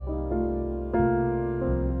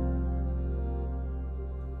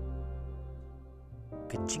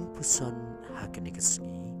Kecing pusan hakini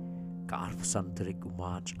kesngi ka arfusan terik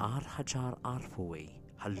umaj hajar arfuwe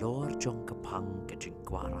halor jong kapang kecing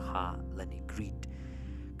kuaraha lani grid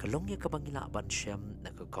kalong ya kabangila ban shem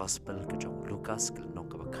na ka gospel ka jong Lukas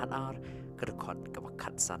kalong ka bakanar ka rekod ka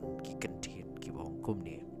bakatsan ki kentin ki bong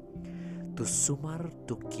kumni tu sumar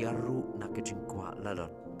tu kiaru na kecing kwa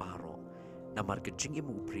lalot paro namar kecing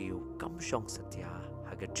imu priu kam shong satya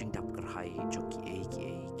haga jing dap kerhai joki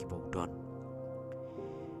ki bawdon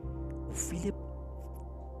Philip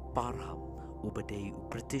Parham ubadai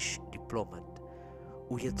British diplomat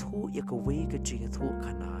uyathu yakaway ka jingathu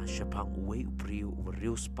kana syapang uwe upriu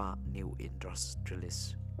uriuspa new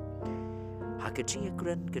industrialist haka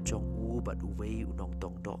jingakran ka jong u bad uwe unong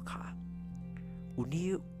tong doka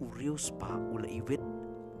uni uriuspa ula iwit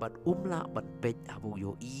bad umla bad pet habu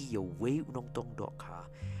yo i yo we unong tong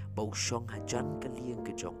doka bau syong hajan kaliang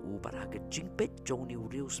ka jong u bad haka jingpet jong ni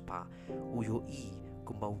uriuspa uyo i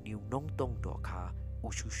kumau niu nong tong doka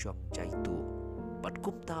ususyong jaitu bat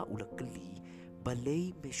kumta ula keli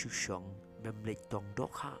balay me susyong memlek tong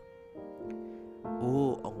doka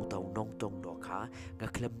o ong tau nong tong doka nga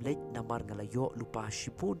klemlek namar ngalayo lupa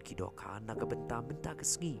shipun ki doka naga benta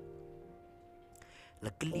kesngi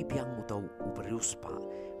la keli biang utau uberiuspa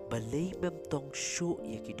balay mem tong shu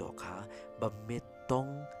ye ki doka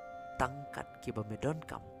bametong tangkat ki bamedon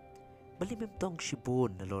kam bali mem tong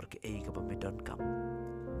shibun nalor ke e ka bamedon kam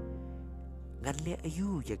ngan le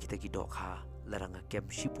ayu ya kita gidok ha larang kem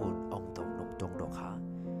shibun ong tong nong tong dok ha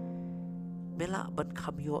mela ban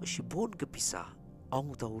khamyo shibun ke pisa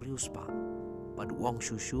ong tau rius pa ban uang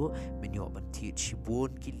shushu menyo ban ti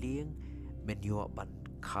shibun kiling menyo ban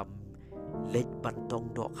kham let ban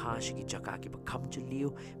tong dok ha shigi jaka ki bakam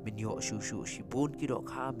jeliu menyo shushu shibun ki dok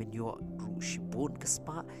ha menyo ru shibun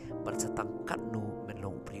kespa ban satangkat nu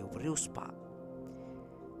menlong priu rius pa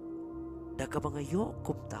Daka bangayo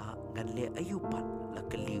kumta ngan le ayupan la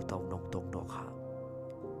kaliw tau nong tong doka.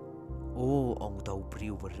 O ong tau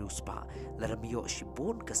priu berius pa la ramiyo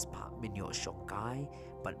shibun kaspa minyo syongkai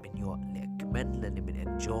pat minyo le kemen la ni min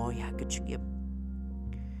enjoy ha kechingim.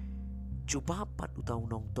 Cuba pat utau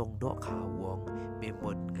nong tong doka wong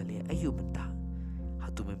memod ngale ayu menta.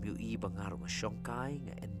 Hatu memyo i bangar ma syongkai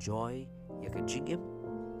nga enjoy ya kechingim.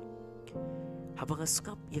 Habang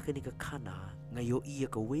askap ya kanika kana ngayo iya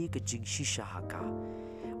ka we ka jing shisha haka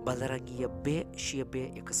balarang iya be shia be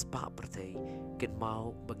ya ka spa pertai ken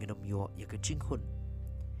mau banginom yo ya ka jing hun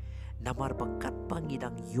namar bakat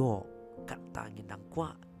pangidang yo kat tangindang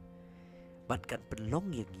kwa bat kan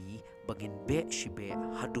penlong yangi bangin be shibe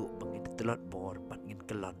hadu bangin telot bor bat ngin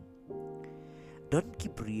kelon don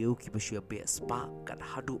ki priu ki basya be spa kat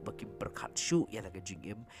hadu bakim perkat shu ya la ka jing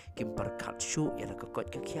im kim perkat shu ya la ka kot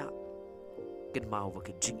ka kya ken mau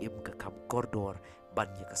ke jing im ke kam koridor ban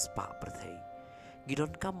ya ke spa perthai gidon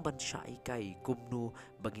kam ban syai kai kumnu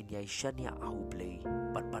bangin yai shania au play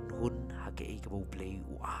ban hun ha ke e ke bau play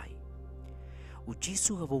u ai u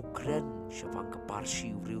jisu ha bau kren syafang ke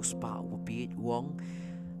parshi u riu spa u bi wong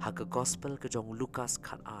ha ke gospel ke jong Lukas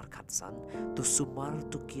khan ar khatsan tu sumar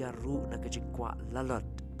tu kiaru na ke jing kwa lalot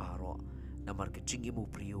paro namar ke jing imu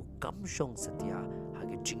priu kam shong setia ha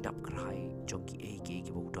ke jing dap krai jong ki e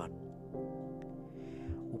ke bau don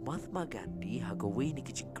Mahatma Gandhi hagaway ni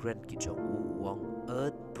kijing grand kijong uwang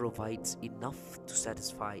earth provides enough to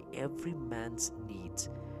satisfy every man's needs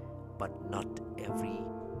but not every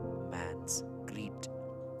man's greed.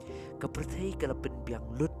 Kaperthai kalapin biang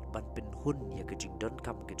lut ban penhun ya kijing don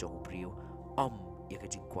kam kijong priu ya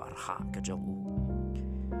kijing kwarha kijong u.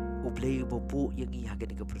 Ublay bopu yang i hagan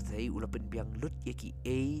ni kaperthai ulapin biang lut ya ki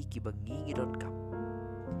ki bangi don kam.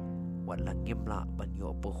 Wan langim la ban yo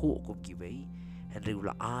pohu kum kiwei Henry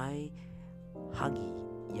ula ai hangi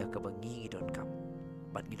ya kabangi don kam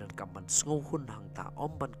ban ngidon kam ban sngohun hang ta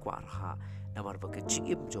ban kwarha namar ba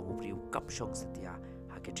kecingim jong ubriu kam shong setia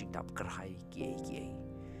ha kecing dap kerhai ki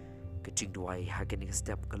kecing duai ha ke ni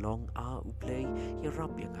step kalong a uplay ya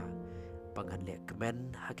rap yang ha bangan le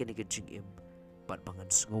kemen ha ke ni kecingim ban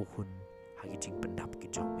bangan sngohun ha kecing pendap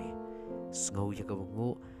ki jong me sngo ya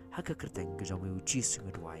kabangu ha ka kerteng ki jong me uji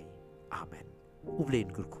sungai duai amen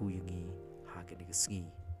ublein kurku yangi hagen ni kesngi